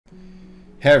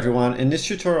Hey everyone, in this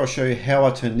tutorial I'll show you how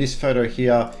I turn this photo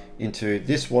here into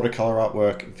this watercolor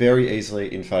artwork very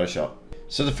easily in Photoshop.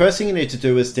 So the first thing you need to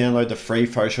do is download the free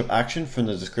Photoshop action from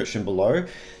the description below.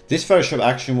 This Photoshop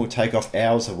action will take off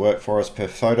hours of work for us per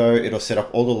photo. It'll set up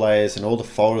all the layers and all the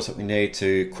folders that we need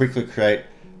to quickly create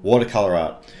watercolor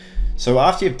art. So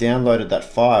after you've downloaded that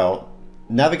file,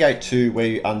 navigate to where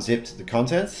you unzipped the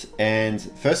contents, and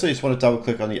firstly you just want to double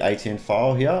click on the ATN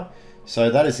file here.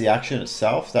 So that is the action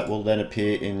itself that will then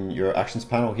appear in your actions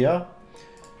panel here.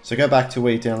 So go back to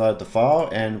where you downloaded the file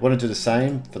and want to do the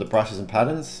same for the brushes and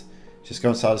patterns. Just go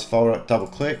inside this folder, double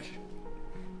click,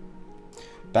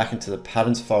 back into the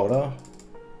patterns folder,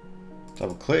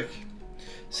 double click.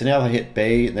 So now if I hit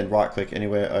B and then right click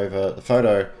anywhere over the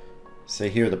photo, see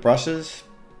here are the brushes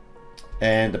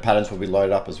and the patterns will be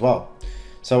loaded up as well.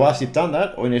 So after you've done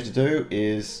that, all you need to do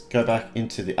is go back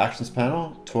into the actions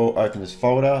panel to open this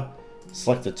folder,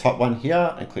 select the top one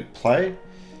here and click play.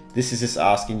 This is just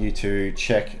asking you to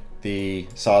check the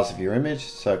size of your image.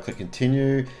 So click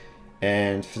continue.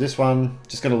 And for this one,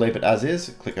 just going to leave it as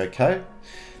is, click OK.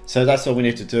 So that's all we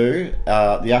need to do.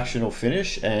 The action will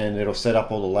finish and it'll set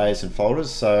up all the layers and folders.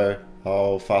 So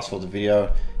I'll fast forward the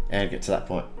video and get to that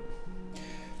point.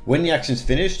 When the action's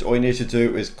finished, all you need to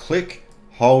do is click,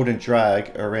 hold and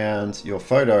drag around your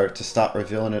photo to start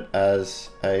revealing it as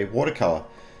a watercolor.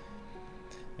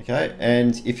 Okay,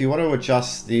 and if you want to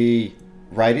adjust the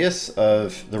radius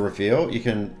of the reveal, you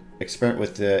can experiment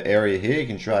with the area here. You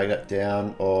can drag that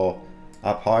down or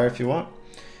up higher if you want.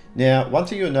 Now, one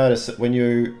thing you'll notice that when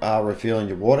you are revealing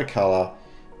your watercolor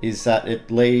is that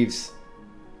it leaves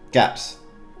gaps.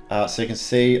 So you can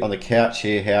see on the couch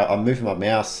here how I'm moving my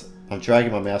mouse, I'm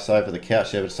dragging my mouse over the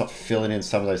couch there, but it's not filling in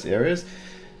some of those areas.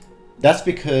 That's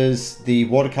because the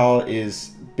watercolor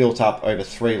is built up over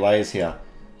 3 layers here.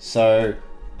 So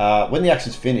when the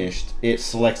action's finished, it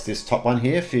selects this top one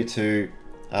here for you to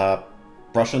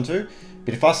brush onto.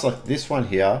 But if I select this one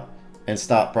here and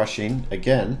start brushing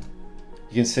again,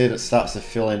 you can see that it starts to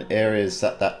fill in areas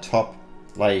that that top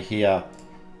layer here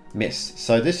missed.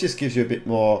 So this just gives you a bit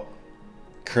more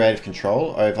creative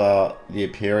control over the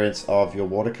appearance of your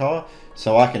watercolor.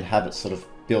 So I can have it sort of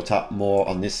built up more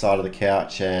on this side of the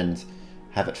couch and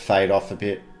have it fade off a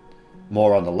bit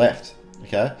more on the left.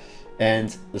 Okay.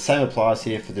 And the same applies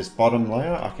here for this bottom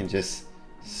layer. I can just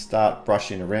start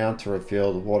brushing around to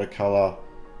reveal the watercolor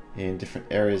in different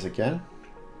areas again.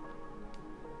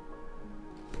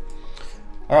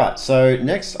 All right, so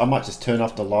next I might just turn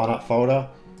off the lineup folder.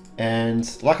 And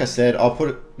like I said,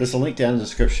 there's a link down in the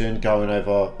description going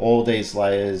over all these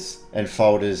layers and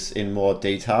folders in more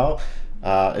detail.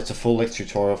 It's a full length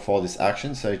tutorial for this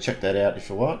action, so check that out if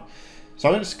you want.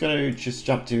 So I'm just going to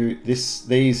jump to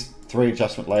these 3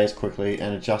 adjustment layers quickly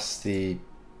and adjust take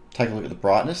a look at the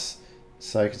brightness.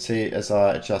 So you can see as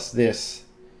I adjust this,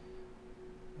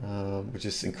 we're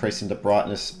just increasing the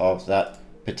brightness of that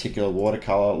particular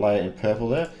watercolor layer in purple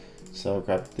there. So I'll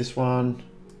grab this one.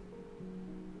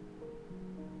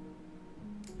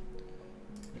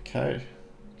 Okay,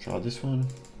 try this one.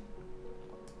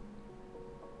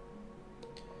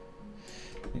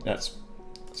 I think that's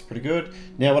pretty good.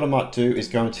 Now what I might do is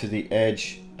go into the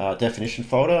edge definition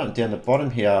folder, and down the bottom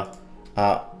here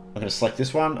I'm going to select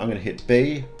this one. I'm going to hit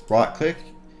B, right click,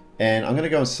 and I'm going to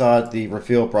go inside the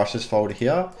reveal brushes folder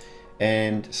here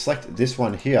and select this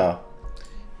one here.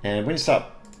 And when you start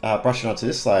brushing onto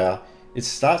this layer, it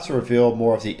starts to reveal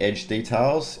more of the edge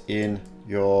details in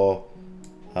your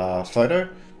photo.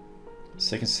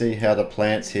 So you can see how the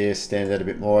plants here stand out a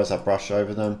bit more as I brush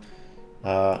over them.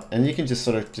 And you can just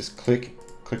sort of click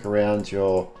around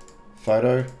your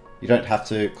photo. You don't have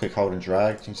to click, hold and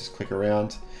drag, you can just click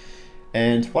around.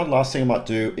 And one last thing I might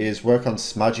do is work on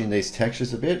smudging these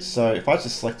textures a bit. So if I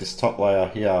just select this top layer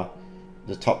here,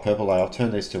 the top purple layer, I'll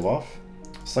turn these 2 off.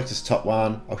 Select this top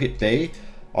one, I'll hit B,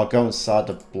 I'll go inside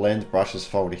the blend brushes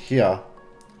folder here,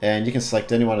 and you can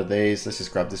select any one of these. Let's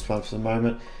just grab this one for the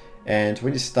moment. And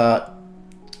when you start,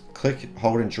 click,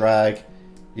 hold and drag,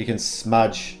 you can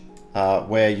smudge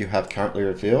where you have currently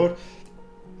revealed.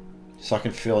 So I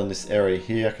can fill in this area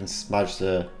here, I can smudge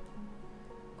that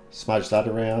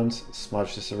around,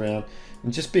 smudge this around,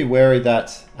 and just be wary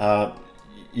that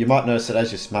you might notice that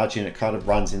as you're smudging, it kind of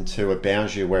runs into a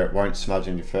boundary where it won't smudge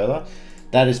any further.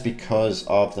 That is because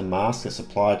of the mask that's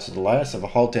applied to the layer. So if I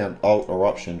hold down Alt or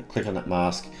Option, click on that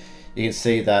mask, you can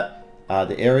see that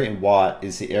the area in white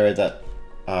is the area that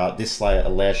this layer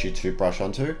allows you to brush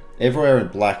onto. Everywhere in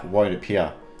black won't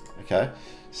appear. Okay,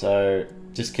 so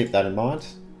just keep that in mind.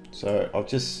 So I'll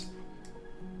just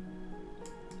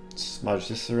smudge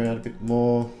this around a bit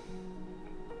more.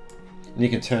 And you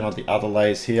can turn on the other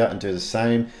layers here and do the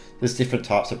same. There's different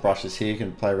types of brushes here you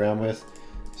can play around with.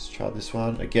 Let's try this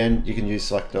one. Again, you can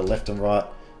use like the left and right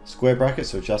square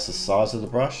brackets to adjust the size of the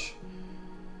brush.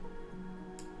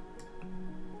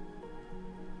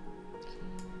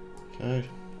 Okay.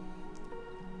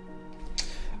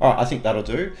 Alright, I think that'll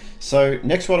do. So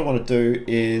next what I want to do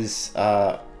is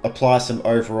apply some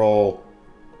overall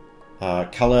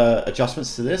color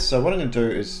adjustments to this. So what I'm going to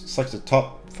do is select the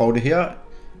top folder here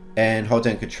and hold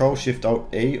down Control Shift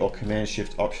Alt E or Command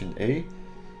Shift Option E.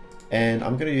 And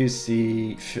I'm going to use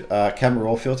the Camera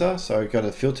Raw filter. So go to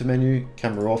the filter menu,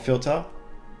 Camera Raw filter.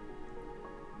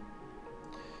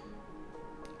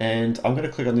 And I'm going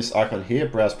to click on this icon here,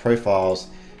 Browse Profiles.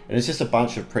 And it's just a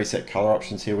bunch of preset color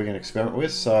options here we're going to experiment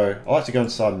with. So I like to go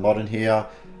inside Modern here.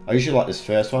 I usually like this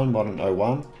first one, Modern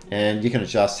 01. And you can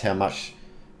adjust how much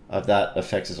of that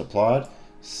effect is applied.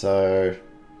 So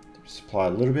just apply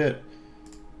a little bit.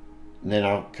 And then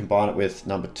I'll combine it with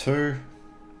number 2.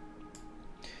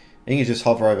 And you can just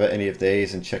hover over any of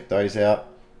these and check those out.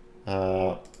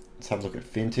 Let's have a look at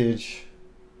vintage.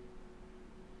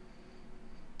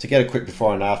 To get a quick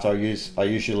before and after, I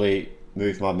usually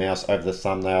move my mouse over the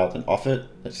thumbnail then off it.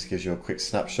 That just gives you a quick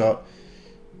snapshot.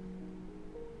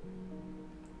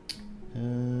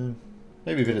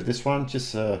 Maybe a bit of this one,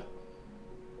 just a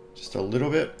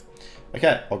little bit.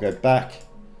 Okay, I'll go back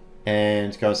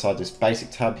and go inside this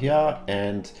basic tab here,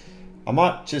 and I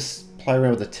might just play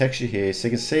around with the texture here. So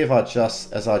you can see if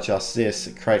as I adjust this,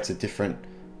 it creates a different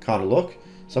kind of look.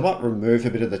 So I might remove a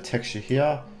bit of the texture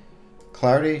here.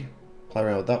 Clarity, play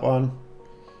around with that one.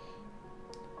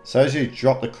 So as you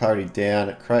drop the clarity down,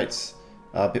 it creates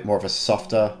a bit more of a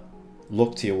softer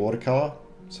look to your watercolor.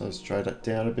 So let's drag that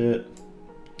down a bit.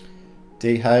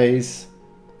 Dehaze.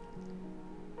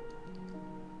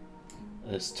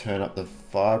 Let's turn up the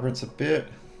vibrance a bit.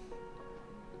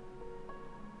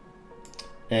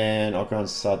 And I'll go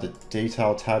inside the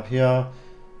detail tab here,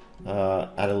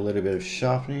 add a little bit of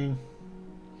sharpening,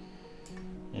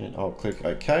 and I'll click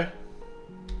OK.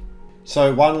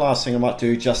 So one last thing I might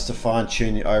do just to fine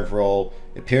tune the overall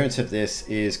appearance of this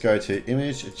is go to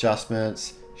Image,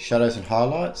 Adjustments, Shadows and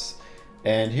Highlights.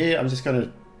 And here I'm just going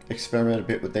to experiment a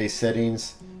bit with these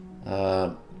settings.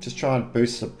 Just try and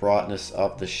boost the brightness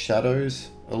of the shadows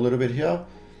a little bit here.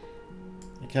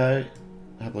 Okay,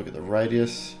 have a look at the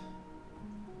radius.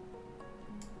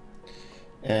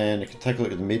 And you can take a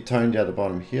look at the mid-tone down the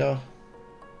bottom here.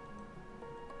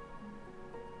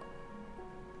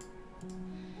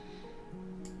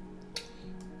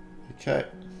 Okay.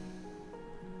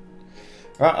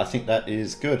 Alright, I think that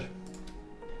is good.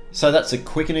 So that's a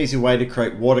quick and easy way to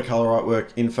create watercolor artwork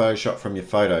in Photoshop from your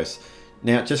photos.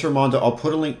 Now, just a reminder, I'll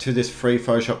put a link to this free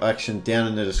Photoshop action down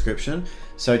in the description.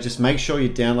 So just make sure you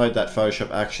download that Photoshop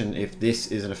action if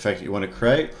this is an effect you want to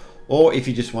create, or if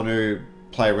you just want to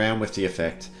play around with the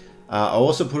effect. I'll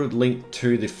also put a link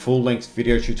to the full-length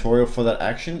video tutorial for that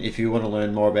action if you want to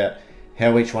learn more about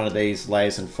how each one of these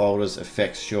layers and folders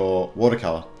affects your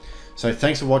watercolor. So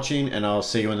thanks for watching, and I'll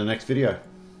see you in the next video.